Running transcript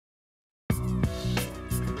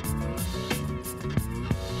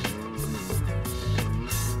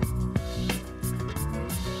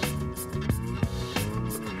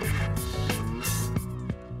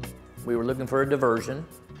We were looking for a diversion,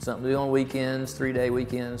 something to do on weekends, 3-day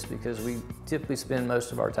weekends, because we typically spend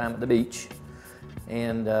most of our time at the beach.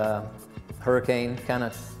 And hurricane kind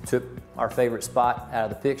of took our favorite spot out of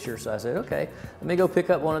the picture, so I said, okay, let me go pick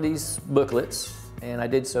up one of these booklets. And I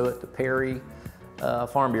did so at the Perry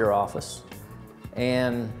Farm Bureau office.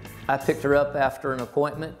 And I picked her up after an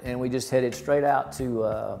appointment, and we just headed straight out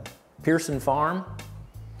to Pearson Farm,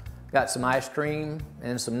 got some ice cream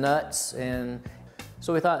and some nuts, and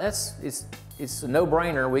so we thought it's a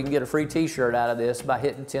no-brainer. We can get a free t-shirt out of this by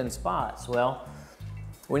hitting 10 spots. Well,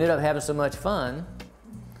 we ended up having so much fun,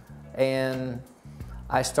 and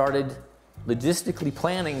I started logistically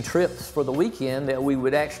planning trips for the weekend that we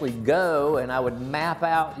would actually go, and I would map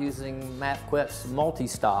out using MapQuest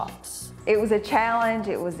multi-stops. It was a challenge,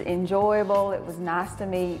 it was enjoyable, it was nice to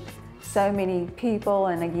meet so many people,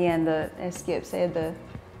 and again, as Skip said, the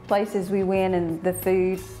places we went and the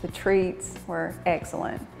food, the treats were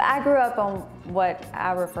excellent. I grew up on what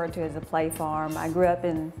I refer to as a play farm. I grew up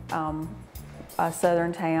in a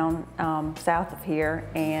southern town south of here,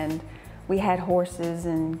 and we had horses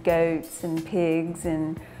and goats and pigs,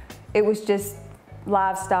 and it was just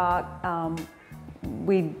livestock.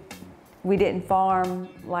 We didn't farm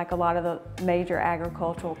like a lot of the major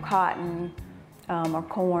agricultural cotton or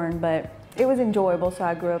corn, but it was enjoyable, so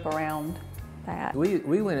I grew up around that.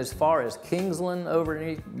 We went as far as Kingsland over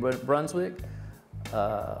in Brunswick,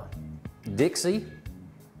 Dixie,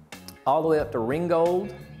 all the way up to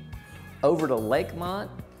Ringgold, over to Lakemont,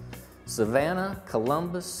 Savannah,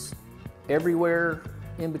 Columbus, everywhere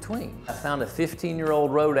in between. I found a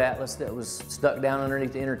 15-year-old road atlas that was stuck down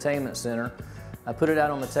underneath the entertainment center. I put it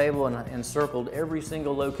out on the table and circled every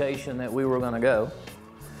single location that we were going to go.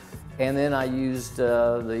 And then I used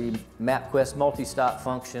the MapQuest multi-stop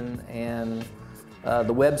function and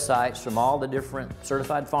the websites from all the different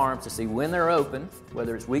certified farms to see when they're open,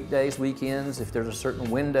 whether it's weekdays, weekends, if there's a certain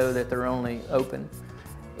window that they're only open,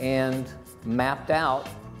 and mapped out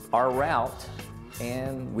our route,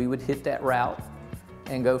 and we would hit that route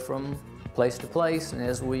and go from place to place. And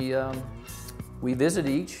as we visit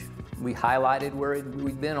each, we highlighted where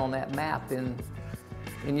we'd been on that map in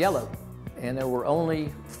yellow. And there were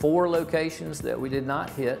only 4 locations that we did not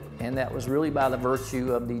hit, and that was really by the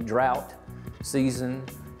virtue of the drought season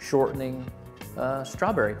shortening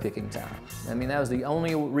strawberry picking time. I mean, that was the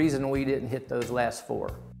only reason we didn't hit those last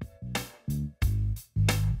 4.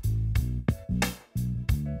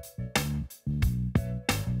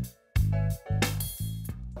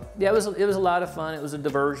 Yeah, it was a lot of fun. It was a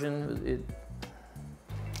diversion.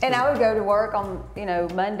 And I would go to work on,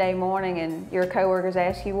 Monday morning, and your coworkers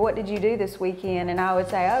ask you, what did you do this weekend? And I would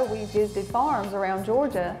say, oh, we visited farms around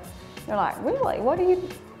Georgia. They're like, really? Why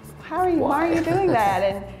are you doing that?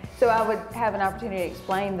 And so I would have an opportunity to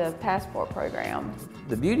explain the passport program.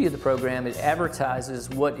 The beauty of the program, it advertises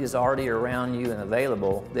what is already around you and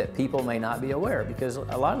available that people may not be aware, because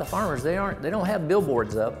a lot of the farmers, they don't have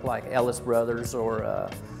billboards up like Ellis Brothers or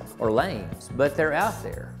Lanes, but they're out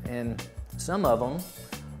there, and some of them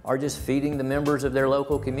are just feeding the members of their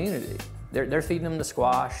local community. They're feeding them the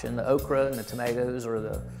squash and the okra and the tomatoes or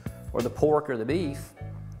the pork or the beef.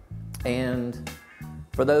 And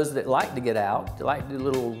for those that like to get out, that like to do a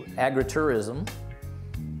little agritourism,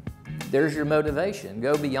 there's your motivation.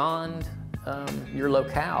 Go beyond your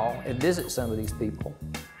locale and visit some of these people.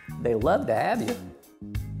 They love to have you.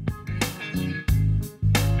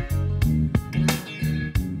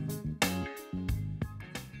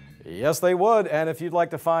 Yes, they would. And if you'd like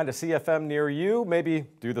to find a CFM near you, maybe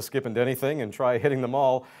do the Skip and Denny thing and try hitting them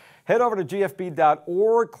all, head over to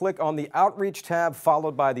gfb.org, click on the Outreach tab,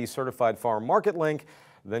 followed by the Certified Farm Market link,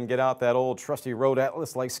 then get out that old trusty road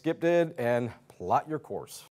atlas like Skip did and plot your course.